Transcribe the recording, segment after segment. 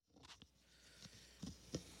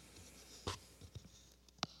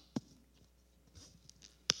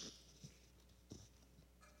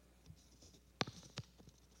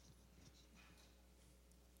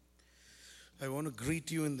I want to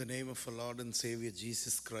greet you in the name of our Lord and Savior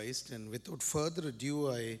Jesus Christ. And without further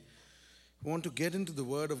ado, I want to get into the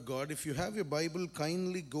Word of God. If you have your Bible,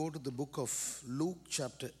 kindly go to the book of Luke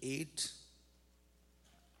chapter 8,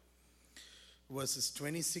 verses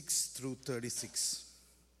 26 through 36.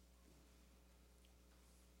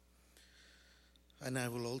 And I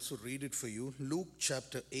will also read it for you. Luke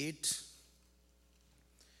chapter 8,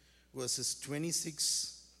 verses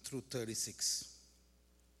 26 through 36.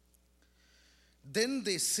 Then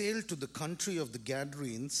they sailed to the country of the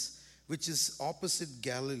Gadarenes, which is opposite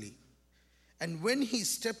Galilee. And when he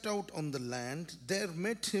stepped out on the land, there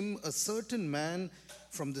met him a certain man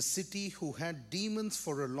from the city who had demons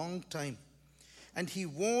for a long time. And he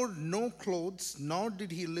wore no clothes, nor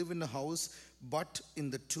did he live in a house, but in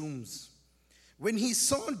the tombs. When he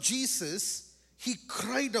saw Jesus, he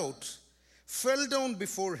cried out, fell down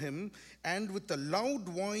before him, and with a loud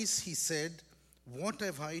voice he said, "What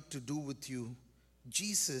have I to do with you,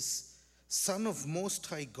 Jesus, Son of Most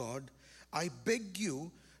High God? I beg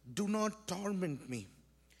you, do not torment me."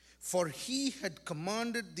 For he had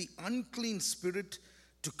commanded the unclean spirit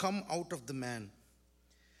to come out of the man.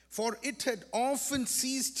 For it had often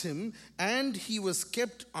seized him, and he was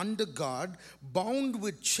kept under guard, bound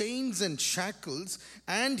with chains and shackles,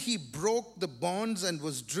 and he broke the bonds and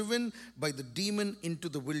was driven by the demon into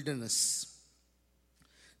the wilderness.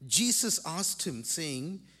 Jesus asked him,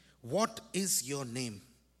 saying, "What is your name?"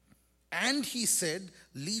 And he said,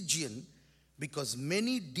 "Legion," because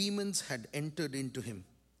many demons had entered into him.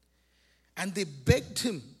 And they begged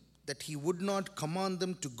him that he would not command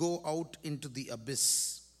them to go out into the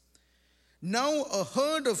abyss. Now a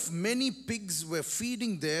herd of many pigs were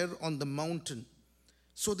feeding there on the mountain.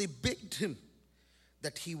 So they begged him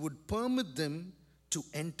that he would permit them to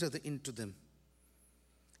enter into them.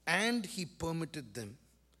 And he permitted them.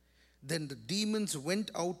 Then the demons went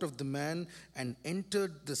out of the man and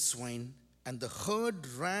entered the swine, and the herd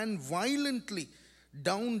ran violently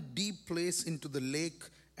down deep place into the lake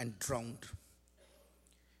and drowned.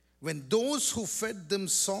 When those who fed them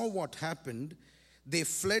saw what happened, they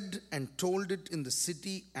fled and told it in the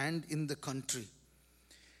city and in the country.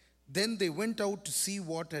 Then they went out to see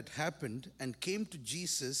what had happened and came to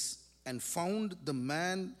Jesus and found the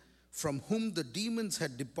man from whom the demons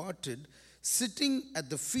had departed, sitting at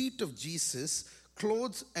the feet of Jesus,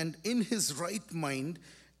 clothed and in his right mind,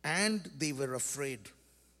 and they were afraid.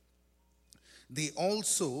 They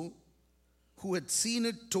also, who had seen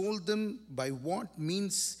it, told them by what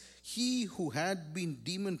means he who had been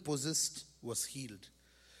demon-possessed was healed.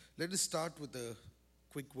 Let us start with a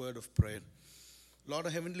quick word of prayer. Lord,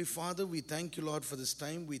 our Heavenly Father, we thank you, Lord, for this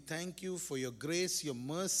time. We thank you for your grace, your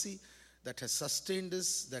mercy that has sustained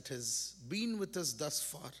us, that has been with us thus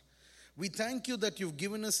far. We thank you that you've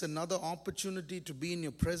given us another opportunity to be in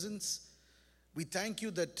your presence. We thank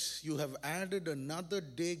you that you have added another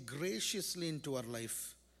day graciously into our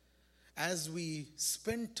life. As we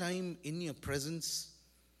spend time in your presence,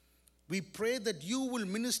 we pray that you will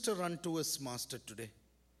minister unto us, Master, today.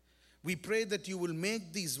 We pray that you will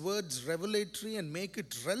make these words revelatory and make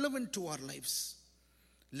it relevant to our lives.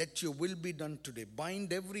 Let your will be done today.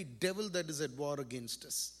 Bind every devil that is at war against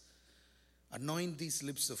us. Anoint these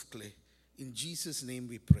lips of clay. In Jesus' name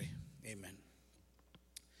we pray. Amen.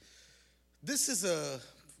 This is a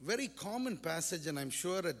very common passage, and I'm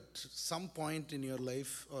sure at some point in your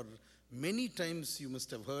life or many times you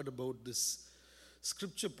must have heard about this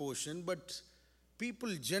scripture portion, but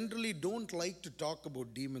people generally don't like to talk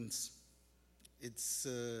about demons. It's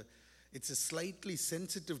a slightly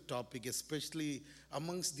sensitive topic, especially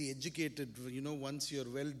amongst the educated. Once you're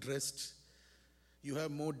well dressed, you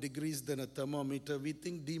have more degrees than a thermometer. We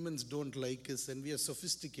think demons don't like us and we are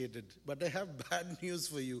sophisticated. But I have bad news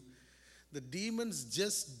for you. The demons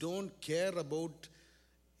just don't care about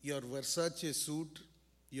your Versace suit,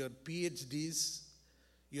 your PhDs,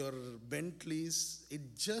 your Bentleys.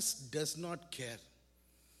 It just does not care.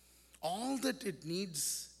 All that it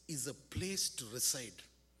needs is a place to reside.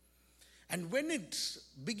 And when it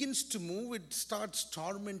begins to move, it starts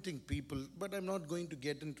tormenting people. But I'm not going to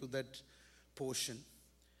get into that portion.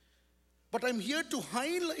 But I'm here to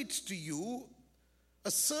highlight to you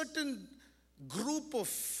a certain group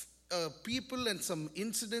of people and some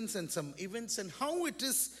incidents and some events and how it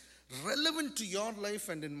is relevant to your life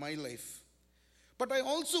and in my life. But I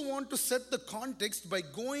also want to set the context by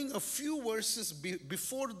going a few verses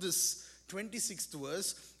before this 26th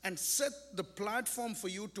verse and set the platform for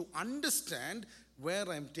you to understand where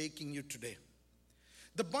I'm taking you today.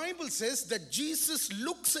 The Bible says that Jesus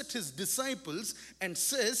looks at his disciples and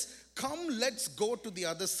says, "Come, let's go to the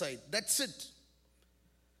other side." That's it.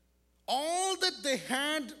 All that they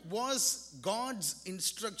had was God's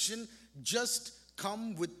instruction, just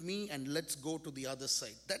come with me and let's go to the other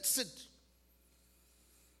side. That's it.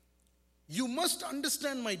 You must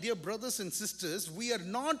understand, my dear brothers and sisters, we are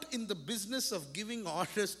not in the business of giving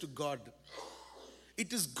orders to God.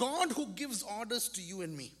 It is God who gives orders to you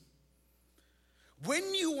and me.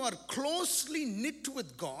 When you are closely knit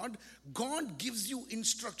with God, God gives you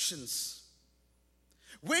instructions.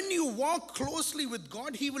 When you walk closely with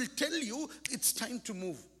God, He will tell you it's time to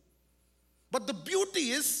move. But the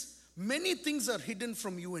beauty is, many things are hidden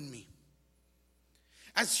from you and me.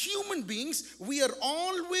 As human beings, we are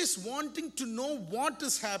always wanting to know what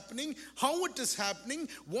is happening, how it is happening,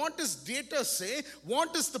 what does data say,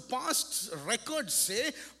 what does the past records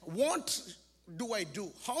say, what do I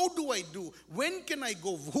do, how do I do, when can I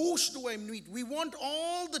go, who do I meet? We want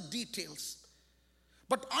all the details.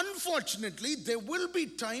 But unfortunately, there will be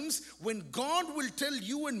times when God will tell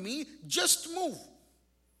you and me, just move.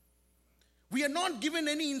 We are not given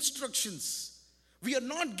any instructions. We are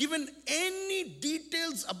not given any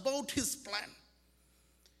details about His plan.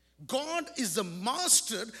 God is a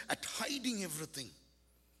master at hiding everything.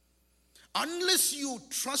 Unless you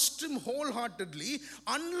trust Him wholeheartedly,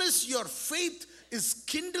 unless your faith is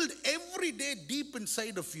kindled every day deep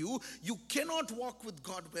inside of you, you cannot walk with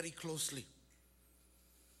God very closely.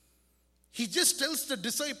 He just tells the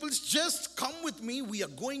disciples, just come with me, we are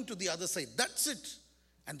going to the other side. That's it.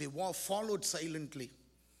 And they followed silently.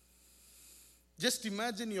 Just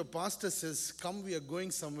imagine your pastor says, come, we are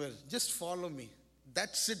going somewhere. Just follow me.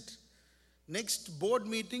 That's it. Next board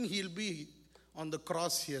meeting, he'll be on the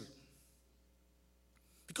cross here.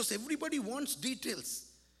 Because everybody wants details.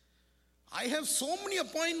 I have so many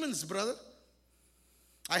appointments, brother.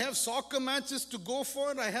 I have soccer matches to go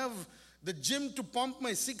for. I have the gym to pump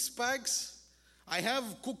my 6 packs. I have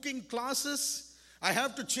cooking classes. I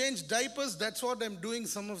have to change diapers. That's what I'm doing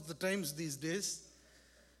some of the times these days.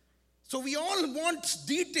 So we all want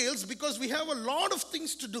details because we have a lot of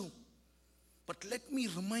things to do. But let me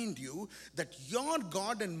remind you that your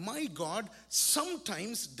God and my God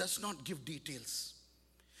sometimes does not give details.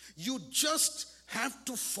 You just have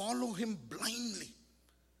to follow Him blindly.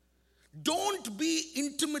 Don't be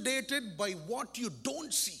intimidated by what you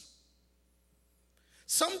don't see.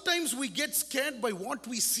 Sometimes we get scared by what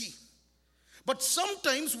we see. But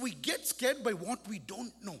sometimes we get scared by what we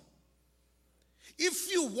don't know.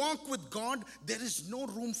 If you walk with God, there is no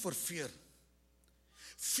room for fear.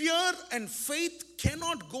 Fear and faith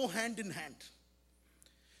cannot go hand in hand.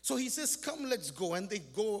 So He says, come, let's go. And they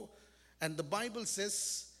go, and the Bible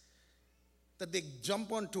says that they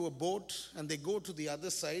jump onto a boat and they go to the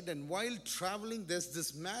other side. And while traveling, there's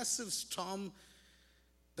this massive storm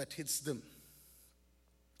that hits them.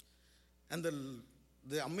 And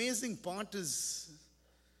the amazing part is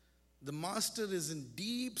the master is in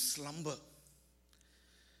deep slumber.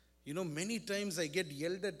 You know, many times I get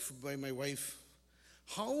yelled at by my wife.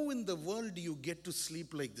 How in the world do you get to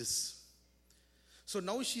sleep like this? So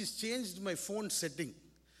now she's changed my phone setting.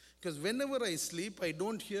 Because whenever I sleep, I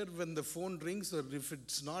don't hear when the phone rings or if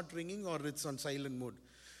it's not ringing or it's on silent mode.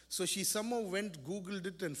 So she somehow Googled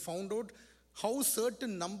it and found out how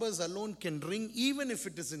certain numbers alone can ring even if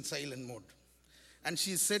it is in silent mode. And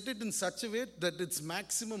she set it in such a way that it's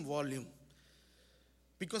maximum volume.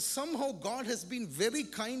 Because somehow God has been very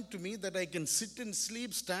kind to me that I can sit and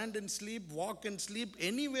sleep, stand and sleep, walk and sleep,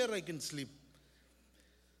 anywhere I can sleep.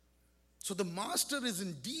 So the master is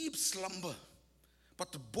in deep slumber,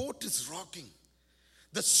 but the boat is rocking.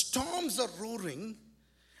 The storms are roaring,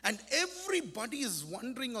 and everybody is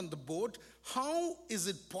wondering on the boat, how is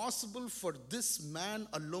it possible for this man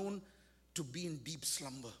alone to be in deep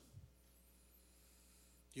slumber?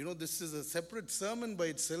 You know, this is a separate sermon by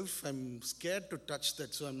itself. I'm scared to touch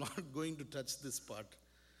that, so I'm not going to touch this part.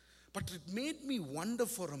 But it made me wonder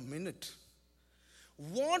for a minute.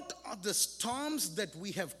 What are the storms that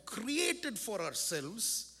we have created for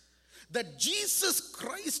ourselves that Jesus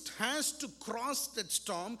Christ has to cross that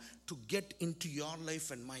storm to get into your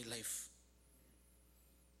life and my life?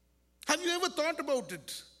 Have you ever thought about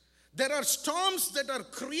it? There are storms that are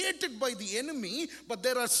created by the enemy, but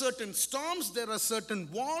there are certain storms, there are certain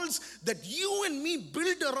walls that you and me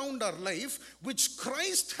build around our life, which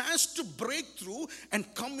Christ has to break through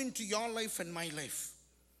and come into your life and my life.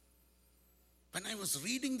 When I was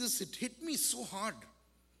reading this, it hit me so hard.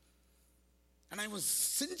 And I was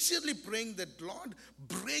sincerely praying that, Lord,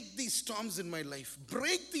 break these storms in my life.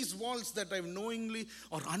 Break these walls that I've knowingly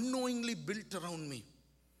or unknowingly built around me.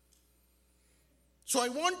 So I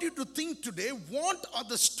want you to think today, what are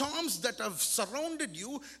the storms that have surrounded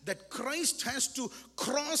you that Christ has to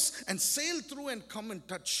cross and sail through and come and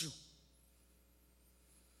touch you?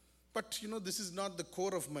 But this is not the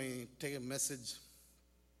core of my message.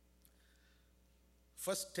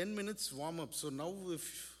 First 10 minutes warm up. So now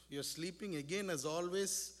if you're sleeping, again as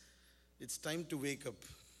always, it's time to wake up,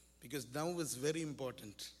 because now is very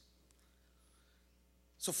important.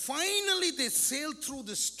 So finally they sail through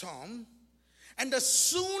the storm, and as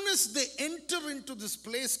soon as they enter into this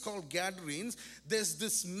place called Gadarenes, there's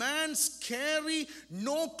this man, scary,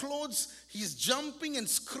 no clothes. He's jumping and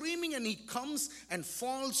screaming, and he comes and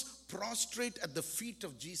falls prostrate at the feet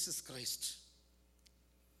of Jesus Christ.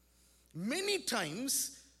 Many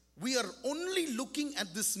times we are only looking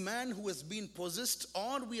at this man who has been possessed,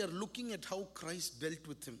 or we are looking at how Christ dealt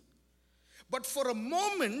with him. But for a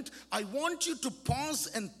moment, I want you to pause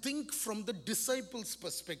and think from the disciples'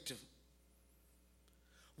 perspective.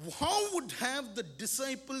 How would have the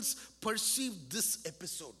disciples perceived this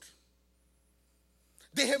episode?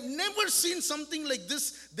 They have never seen something like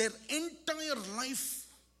this their entire life.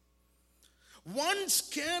 One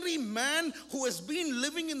scary man who has been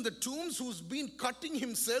living in the tombs, who's been cutting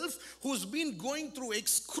himself, who's been going through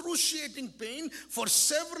excruciating pain for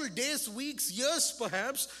several days, weeks, years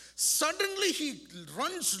perhaps, suddenly he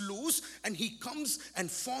runs loose and he comes and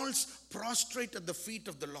falls prostrate at the feet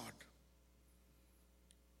of the Lord.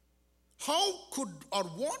 How could or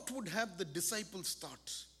what would have the disciples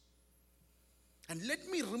thought? And let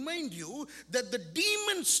me remind you that the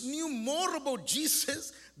demons knew more about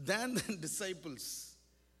Jesus than the disciples.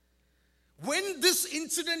 When this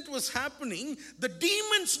incident was happening, the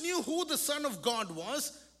demons knew who the Son of God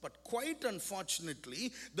was, but quite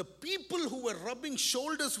unfortunately, the people who were rubbing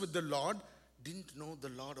shoulders with the Lord didn't know the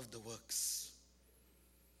Lord of the works.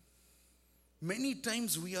 Many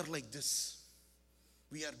times we are like this.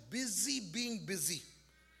 We are busy being busy,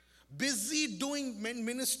 busy doing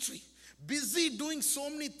ministry, busy doing so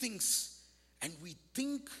many things, and we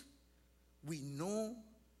think we know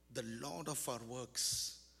the Lord of our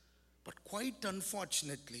works. But quite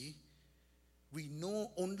unfortunately, we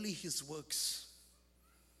know only his works,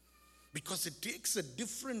 because it takes a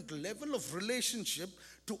different level of relationship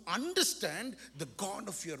to understand the God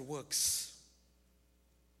of your works.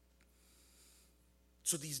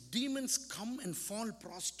 So these demons come and fall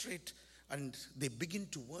prostrate, and they begin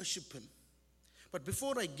to worship him. But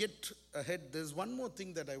before I get ahead, there's one more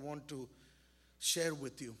thing that I want to share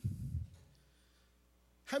with you.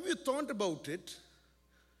 Have you thought about it?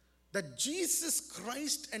 That Jesus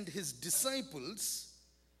Christ and his disciples,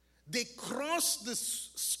 they cross this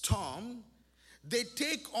storm, they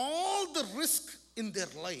take all the risk in their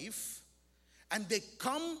life, and they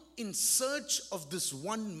come in search of this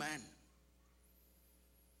one man.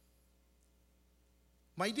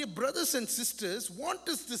 My dear brothers and sisters, what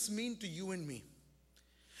does this mean to you and me?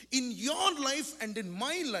 In your life and in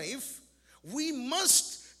my life, we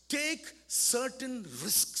must take certain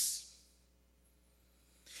risks.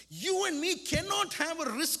 You and me cannot have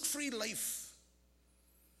a risk-free life.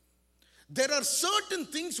 There are certain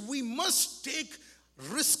things we must take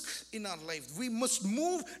risk in our life. We must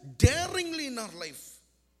move daringly in our life.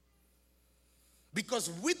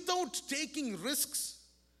 Because without taking risks,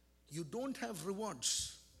 you don't have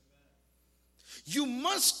rewards. You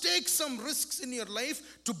must take some risks in your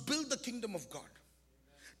life to build the kingdom of God,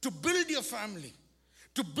 to build your family,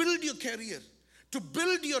 to build your career, to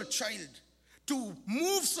build your child, to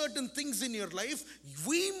move certain things in your life.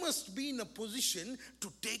 We must be in a position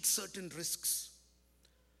to take certain risks.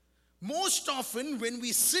 Most often when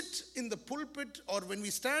we sit in the pulpit, or when we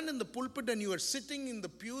stand in the pulpit and you are sitting in the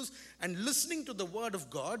pews and listening to the word of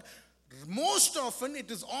God, most often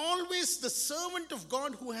it is always the servant of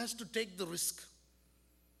God who has to take the risk.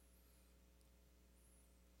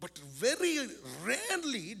 But very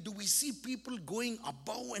rarely do we see people going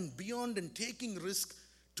above and beyond and taking risk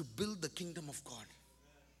to build the kingdom of God.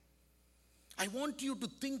 I want you to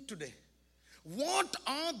think today, what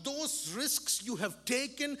are those risks you have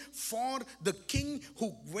taken for the King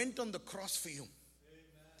who went on the cross for you?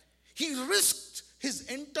 Amen. He risked his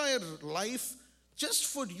entire life just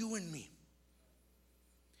for you and me.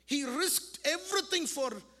 He risked everything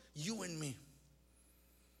for you and me.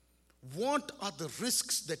 What are the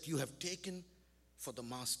risks that you have taken for the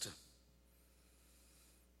Master?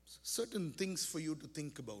 Certain things for you to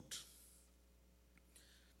think about.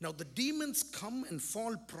 Now the demons come and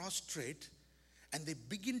fall prostrate, and they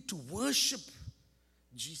begin to worship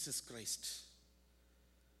Jesus Christ.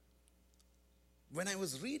 When I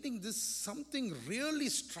was reading this, something really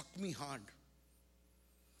struck me hard.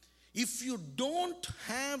 If you don't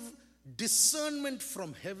have discernment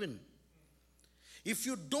from heaven, if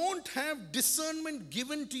you don't have discernment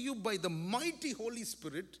given to you by the mighty Holy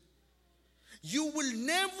Spirit, you will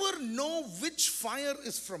never know which fire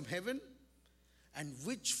is from heaven and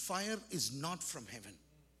which fire is not from heaven.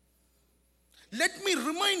 Let me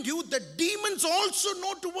remind you that demons also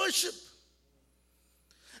know to worship.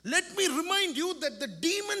 Let me remind you that the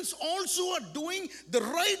demons also are doing the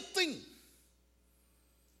right thing.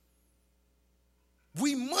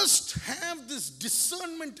 We must have this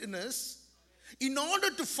discernment in us in order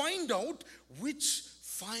to find out which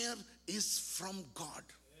fire is from God.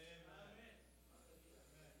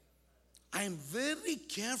 I am very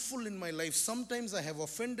careful in my life. Sometimes I have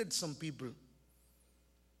offended some people.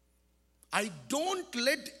 I don't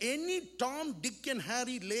let any Tom, Dick and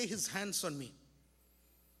Harry lay his hands on me.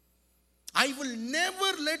 I will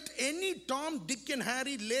never let any Tom, Dick and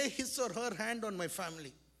Harry lay his or her hand on my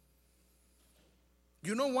family.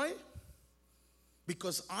 You know why?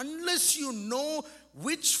 Because unless you know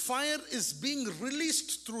which fire is being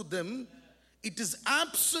released through them, it is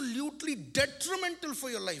absolutely detrimental for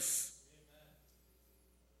your life.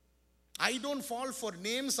 I don't fall for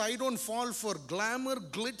names. I don't fall for glamour,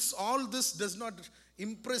 glitz. All this does not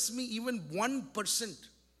impress me even 1%.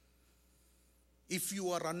 If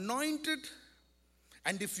you are anointed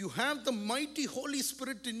and if you have the mighty Holy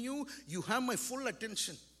Spirit in you, you have my full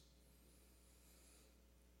attention.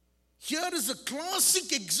 Here is a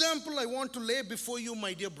classic example I want to lay before you,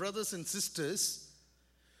 my dear brothers and sisters,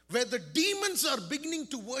 where the demons are beginning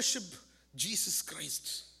to worship Jesus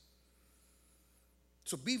Christ.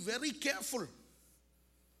 So be very careful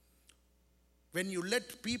when you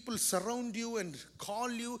let people surround you and call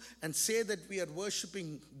you and say that we are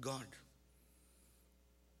worshiping God.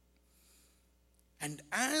 And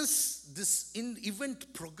as this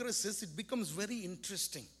event progresses, it becomes very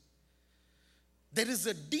interesting. There is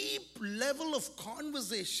a deep level of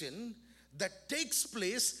conversation that takes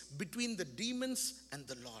place between the demons and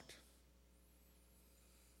the Lord.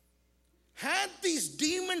 Had these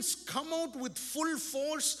demons come out with full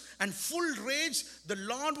force and full rage, the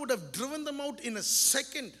Lord would have driven them out in a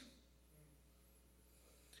second.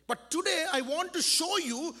 But today I want to show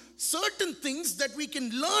you certain things that we can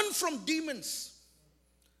learn from demons.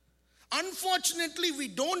 Unfortunately, we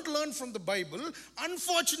don't learn from the Bible.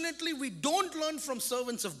 Unfortunately, we don't learn from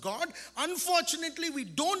servants of God. Unfortunately, we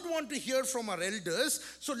don't want to hear from our elders.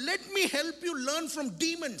 So let me help you learn from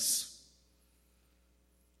demons.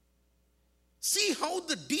 See how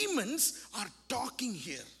the demons are talking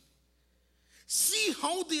here. See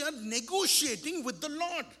how they are negotiating with the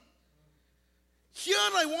Lord. Here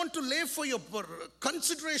I want to lay for your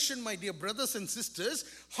consideration, my dear brothers and sisters,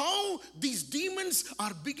 how these demons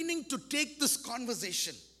are beginning to take this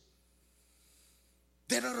conversation.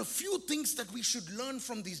 There are a few things that we should learn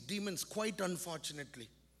from these demons, quite unfortunately.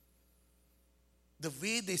 The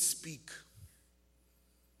way they speak,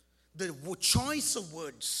 the choice of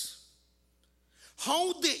words,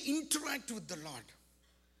 how they interact with the Lord.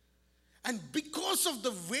 And because of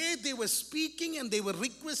the way they were speaking and they were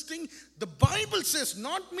requesting, the Bible says,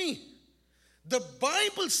 not me. The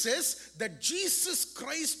Bible says that Jesus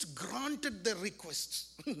Christ granted their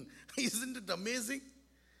requests. Isn't it amazing?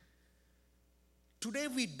 Today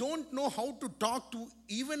we don't know how to talk to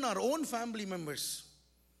even our own family members.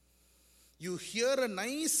 You hear a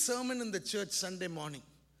nice sermon in the church Sunday morning.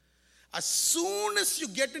 As soon as you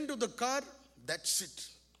get into the car, that's it.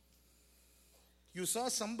 You saw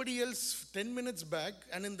somebody else 10 minutes back,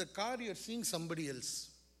 and in the car you're seeing somebody else.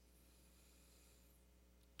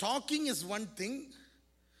 Talking is one thing,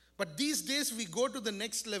 but these days we go to the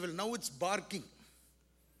next level. Now it's barking.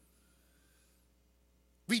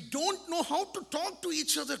 We don't know how to talk to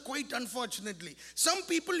each other, quite unfortunately. Some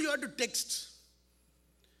people you have to text.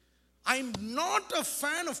 I'm not a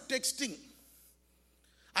fan of texting.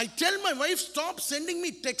 I tell my wife, stop sending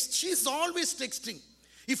me texts. She's always texting.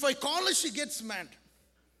 If I call her, she gets mad.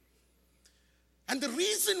 And the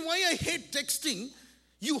reason why I hate texting,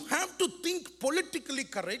 you have to think politically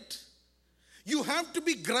correct. You have to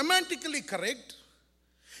be grammatically correct.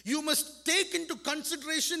 You must take into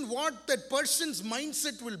consideration what that person's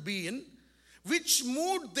mindset will be in, which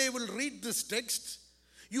mood they will read this text.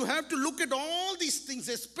 You have to look at all these things,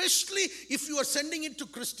 especially if you are sending it to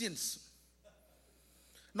Christians.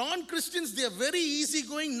 Non-Christians, they are very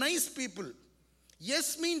easygoing, nice people.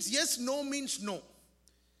 Yes means yes, no means no.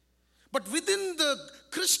 But within the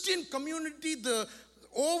Christian community, the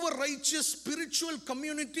over-righteous spiritual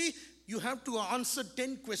community, you have to answer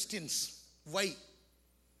 10 questions. Why?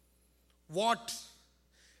 What?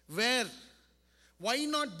 Where? Why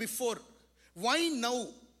not before? Why now?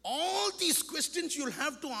 All these questions you'll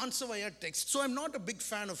have to answer via text. So I'm not a big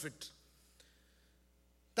fan of it.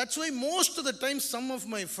 That's why most of the time some of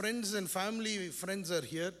my friends and family friends are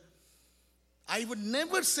here. I would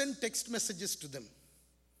never send text messages to them.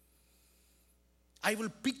 I will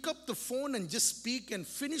pick up the phone and just speak and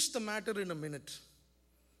finish the matter in a minute.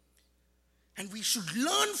 And we should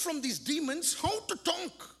learn from these demons how to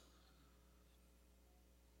talk.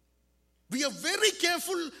 We are very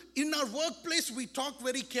careful in our workplace. We talk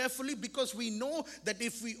very carefully because we know that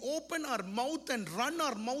if we open our mouth and run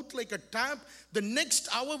our mouth like a tap, the next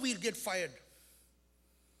hour we'll get fired.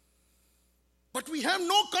 But we have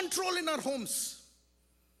no control in our homes.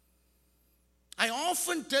 I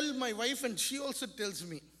often tell my wife, and she also tells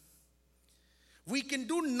me, we can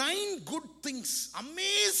do 9 good things,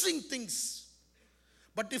 amazing things.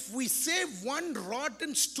 But if we say one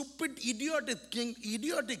rotten, stupid, idiotic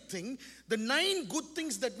thing, the 9 good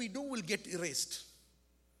things that we do will get erased.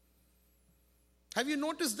 Have you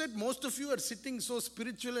noticed that most of you are sitting so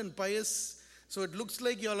spiritual and pious? So it looks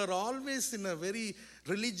like you all are always in a very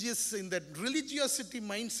religious, in that religiosity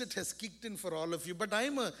mindset has kicked in for all of you. But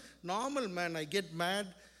I'm a normal man. I get mad,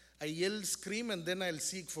 I yell, scream, and then I'll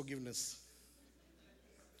seek forgiveness.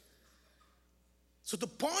 So the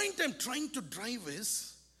point I'm trying to drive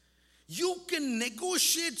is, you can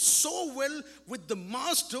negotiate so well with the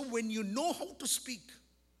master when you know how to speak.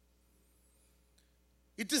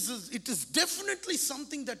 It is definitely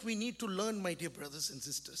something that we need to learn, my dear brothers and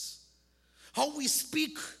sisters. How we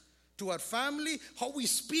speak to our family, how we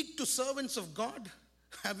speak to servants of God.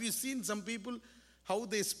 Have you seen some people, how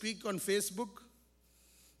they speak on Facebook?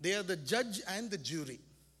 They are the judge and the jury.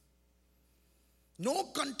 No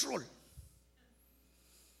control.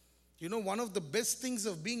 You know, one of the best things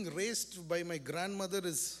of being raised by my grandmother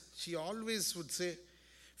is she always would say,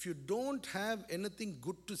 if you don't have anything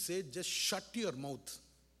good to say, just shut your mouth.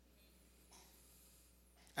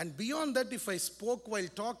 And beyond that, if I spoke while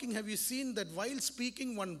talking, have you seen that while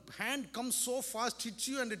speaking, one hand comes so fast, hits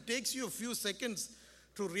you, and it takes you a few seconds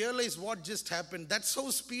to realize what just happened. That's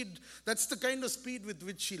the kind of speed with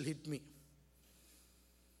which she'll hit me.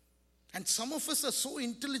 And some of us are so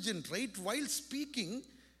intelligent, right? While speaking,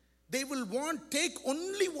 they will take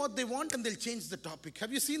only what they want and they'll change the topic.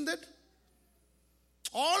 Have you seen that?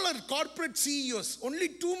 All our corporate CEOs, only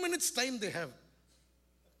 2 minutes time they have.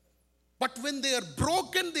 But when they are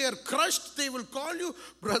broken, they are crushed, they will call you,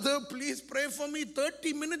 brother, please pray for me.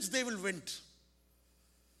 30 minutes they will vent.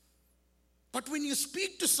 But when you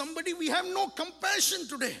speak to somebody, we have no compassion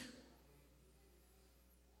today.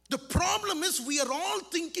 The problem is we are all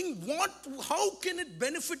thinking, how can it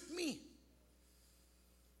benefit me?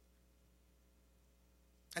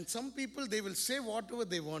 And some people, they will say whatever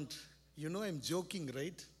they want. You know, I'm joking,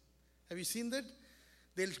 right? Have you seen that?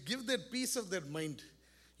 They'll give their piece of their mind.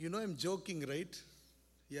 You know, I'm joking, right?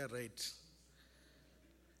 Yeah, right.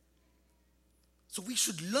 So we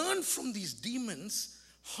should learn from these demons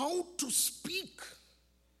how to speak.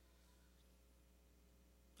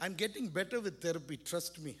 I'm getting better with therapy,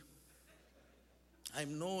 trust me.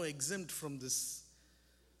 I'm no exempt from this.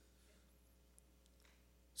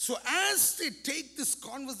 So as they take this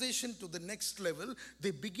conversation to the next level, they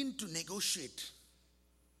begin to negotiate.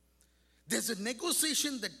 There's a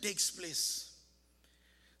negotiation that takes place.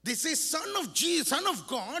 They say, Son of Jesus, Son of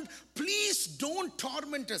God, please don't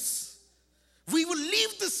torment us. We will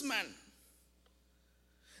leave this man.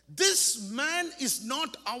 This man is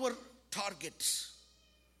not our target.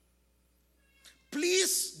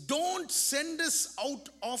 Please don't send us out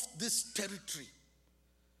of this territory.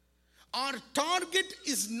 Our target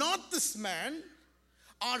is not this man.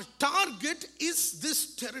 Our target is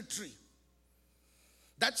this territory.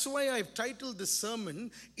 That's why I've titled this sermon,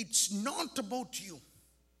 It's Not About You.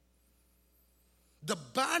 The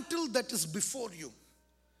battle that is before you,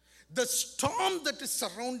 the storm that is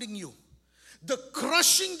surrounding you, the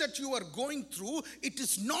crushing that you are going through, it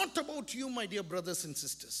is not about you, my dear brothers and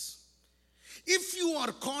sisters. If you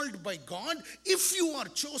are called by God, if you are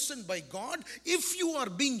chosen by God, if you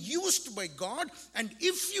are being used by God, and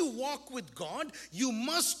if you walk with God, you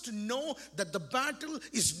must know that the battle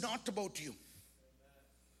is not about you.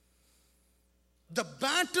 The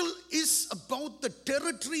battle is about the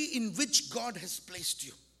territory in which God has placed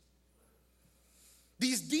you.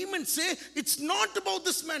 These demons say, it's not about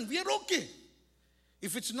this man. We are okay.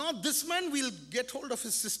 If it's not this man, we'll get hold of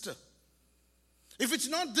his sister. If it's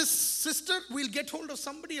not this sister, we'll get hold of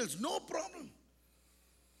somebody else. No problem.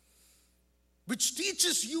 Which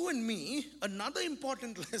teaches you and me another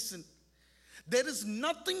important lesson. There is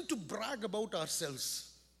nothing to brag about ourselves.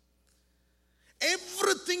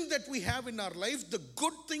 Everything that we have in our life, the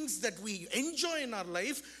good things that we enjoy in our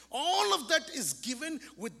life, all of that is given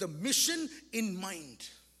with the mission in mind.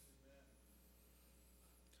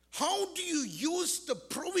 How do you use the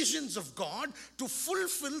provisions of God to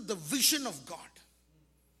fulfill the vision of God?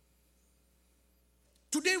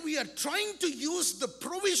 Today we are trying to use the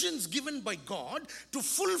provisions given by God to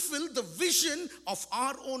fulfill the vision of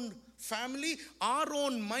our own family, our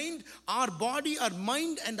own mind, our body, our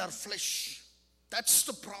mind, and our flesh. That's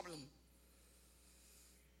the problem.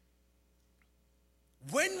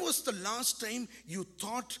 When was the last time you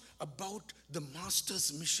thought about the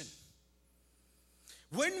Master's mission?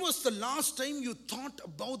 When was the last time you thought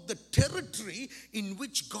about the territory in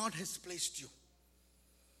which God has placed you?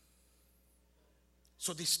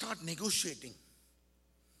 So they start negotiating.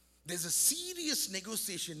 There's a serious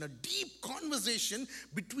negotiation, a deep conversation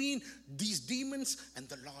between these demons and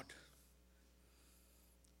the Lord.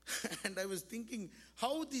 And I was thinking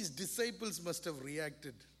how these disciples must have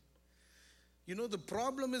reacted. You know, the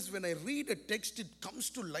problem is when I read a text, it comes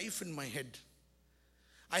to life in my head.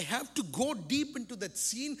 I have to go deep into that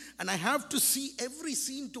scene, and I have to see every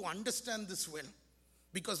scene to understand this well.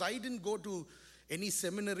 Because I didn't go to any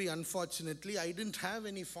seminary, unfortunately. I didn't have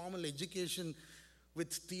any formal education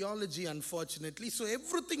with theology, unfortunately. So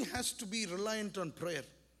everything has to be reliant on prayer.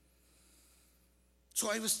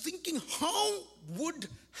 So I was thinking, how would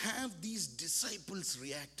have these disciples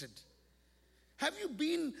reacted? Have you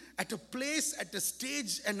been at a place, at a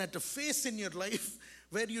stage, and at a phase in your life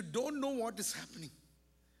where you don't know what is happening?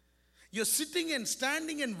 You're sitting and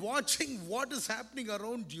standing and watching what is happening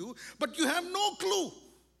around you, but you have no clue.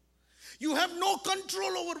 You have no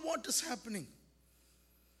control over what is happening.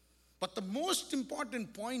 But the most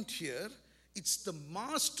important point here, it's the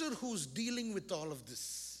Master who's dealing with all of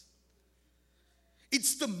this.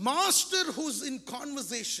 It's the Master who's in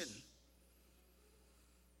conversation.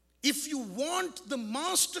 If you want the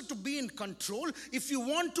Master to be in control, if you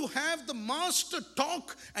want to have the Master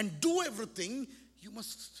talk and do everything, you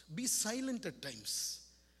must be silent at times.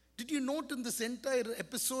 Did you note in this entire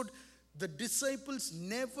episode, the disciples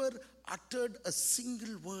never uttered a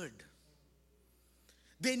single word.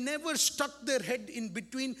 They never stuck their head in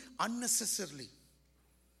between unnecessarily.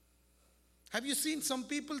 Have you seen some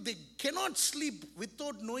people, they cannot sleep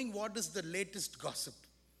without knowing what is the latest gossip?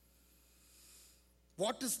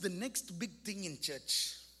 What is the next big thing in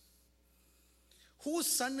church? Whose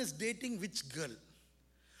son is dating which girl?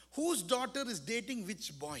 Whose daughter is dating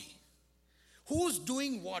which boy? Who's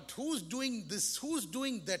doing what? Who's doing this? Who's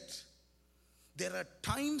doing that? There are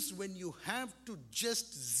times when you have to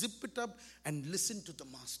just zip it up and listen to the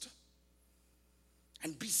Master.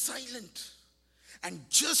 And be silent. And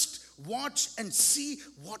just watch and see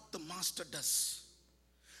what the Master does.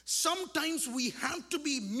 Sometimes we have to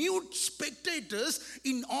be mute spectators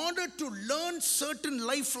in order to learn certain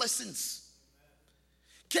life lessons.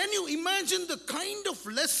 Can you imagine the kind of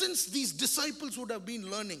lessons these disciples would have been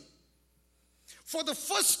learning? For the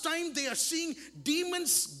first time, they are seeing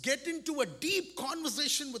demons get into a deep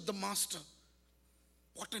conversation with the Master.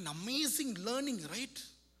 What an amazing learning, right?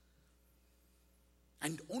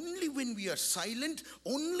 And only when we are silent,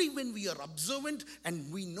 only when we are observant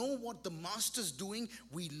and we know what the Master's doing,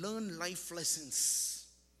 we learn life lessons.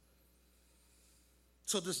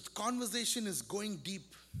 So this conversation is going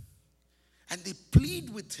deep. And they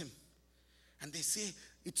plead with him. And they say,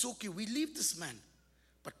 it's okay, we leave this man.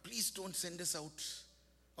 But please don't send us out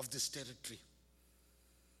of this territory.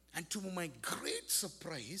 And to my great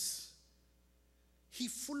surprise, he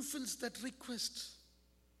fulfills that request.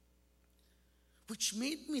 Which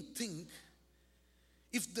made me think,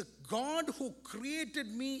 if the God who created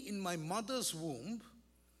me in my mother's womb,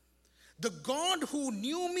 the God who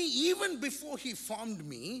knew me even before he formed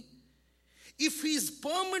me, if he is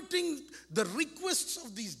permitting the requests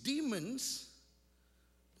of these demons,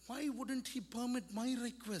 why wouldn't he permit my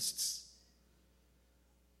requests?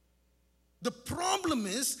 The problem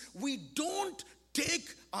is we don't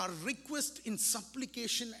take our request in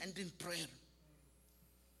supplication and in prayer.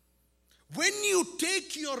 When you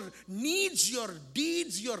take your needs, your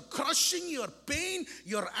deeds, your crushing, your pain,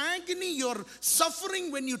 your agony, your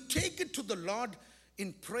suffering, when you take it to the Lord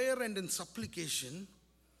in prayer and in supplication,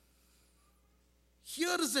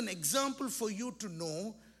 here is an example for you to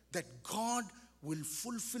know that God will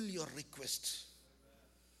fulfill your request.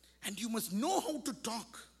 And you must know how to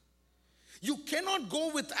talk. You cannot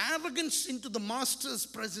go with arrogance into the Master's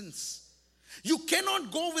presence. You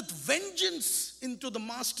cannot go with vengeance into the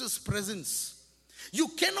Master's presence. You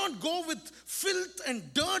cannot go with filth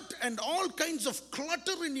and dirt and all kinds of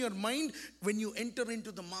clutter in your mind when you enter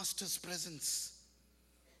into the Master's presence.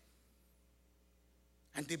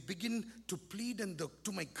 And they begin to plead, and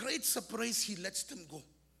to my great surprise, he lets them go.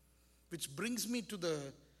 Which brings me to the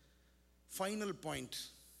final point.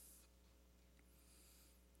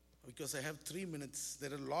 because I have 3 minutes.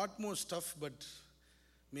 There are a lot more stuff, but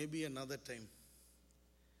maybe another time.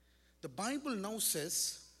 The Bible now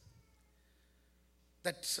says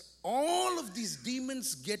that all of these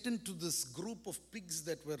demons get into this group of pigs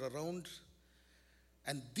that were around,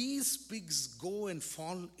 and these pigs go and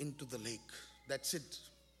fall into the lake. That's it.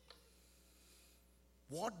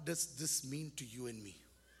 What does this mean to you and me?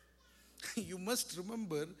 You must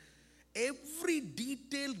remember, every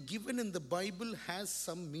detail given in the Bible has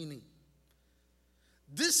some meaning.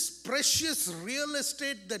 This precious real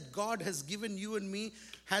estate that God has given you and me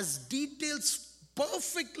has details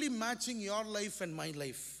perfectly matching your life and my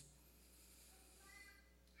life.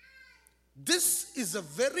 This is a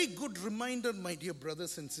very good reminder, my dear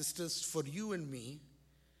brothers and sisters, for you and me,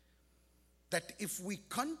 that if we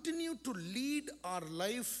continue to lead our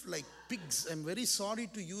life like pigs, I'm very sorry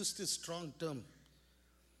to use this strong term,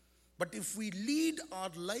 but if we lead our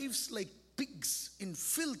lives like pigs in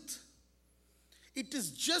filth, it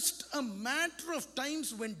is just a matter of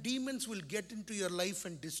times when demons will get into your life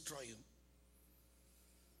and destroy you.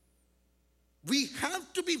 We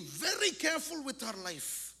have to be very careful with our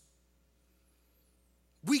life.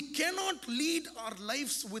 We cannot lead our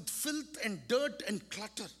lives with filth and dirt and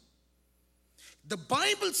clutter. The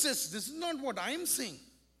Bible says, this is not what I am saying.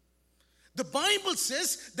 The Bible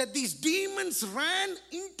says that these demons ran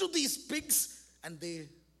into these pigs and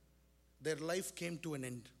their life came to an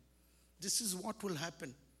end. This is what will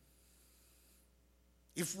happen.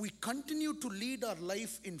 If we continue to lead our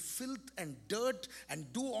life in filth and dirt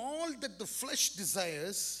and do all that the flesh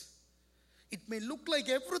desires, it may look like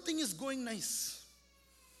everything is going nice.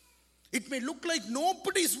 It may look like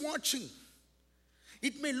nobody's watching.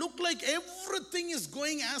 It may look like everything is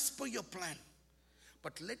going as per your plan.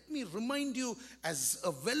 But let me remind you, as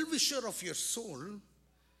a well-wisher of your soul,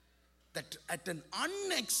 that at an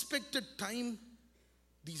unexpected time,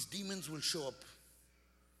 these demons will show up.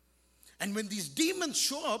 And when these demons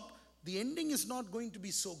show up, the ending is not going to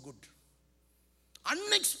be so good.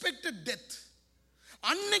 Unexpected death.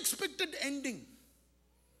 Unexpected ending.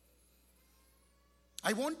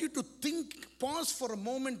 I want you to pause for a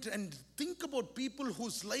moment and think about people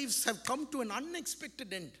whose lives have come to an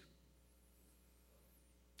unexpected end.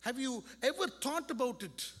 Have you ever thought about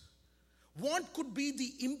it? What could be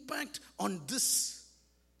the impact on this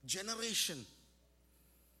generation?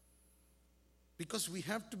 Because we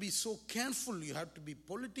have to be so careful. You have to be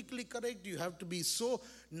politically correct. You have to be so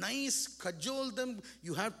nice, cajole them.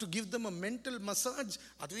 You have to give them a mental massage.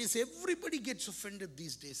 Otherwise, everybody gets offended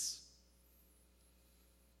these days.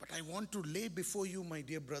 But I want to lay before you, my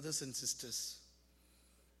dear brothers and sisters,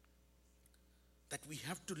 that we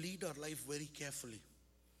have to lead our life very carefully.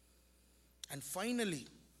 And finally,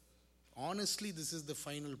 honestly, this is the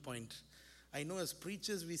final point. I know as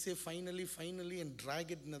preachers, we say finally, and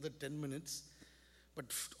drag it another 10 minutes. But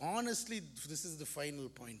honestly, this is the final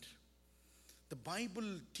point. The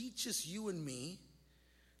Bible teaches you and me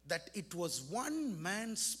that it was one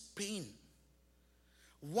man's pain,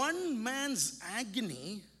 one man's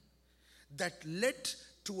agony that led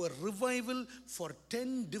to a revival for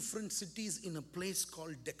 10 different cities in a place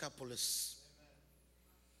called Decapolis.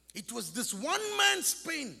 It was this one man's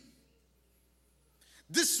pain.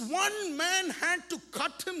 This one man had to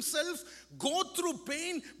cut himself, go through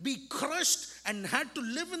pain, be crushed, and had to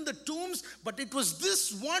live in the tombs. But it was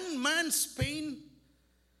this one man's pain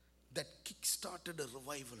that kick-started a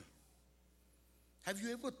revival. Have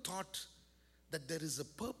you ever thought that there is a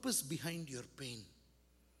purpose behind your pain?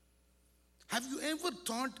 Have you ever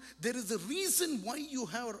thought there is a reason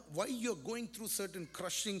why you're going through certain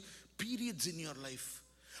crushing periods in your life?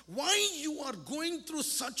 Why you are going through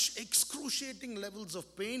such excruciating levels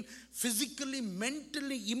of pain, physically,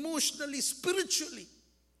 mentally, emotionally, spiritually?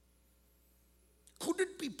 Could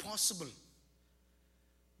it be possible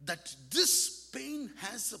that this pain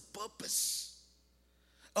has a purpose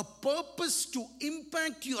to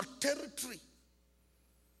impact your territory,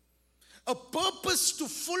 a purpose to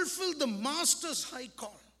fulfill the Master's high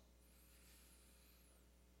call?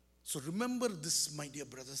 So remember this, my dear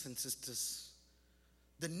brothers and sisters.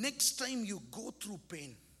 The next time you go through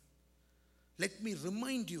pain, let me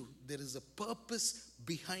remind you, there is a purpose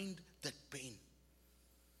behind that pain.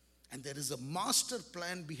 And there is a master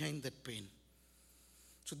plan behind that pain.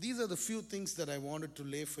 So these are the few things that I wanted to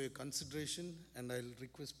lay for your consideration, and I'll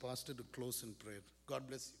request Pastor to close in prayer. God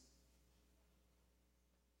bless you.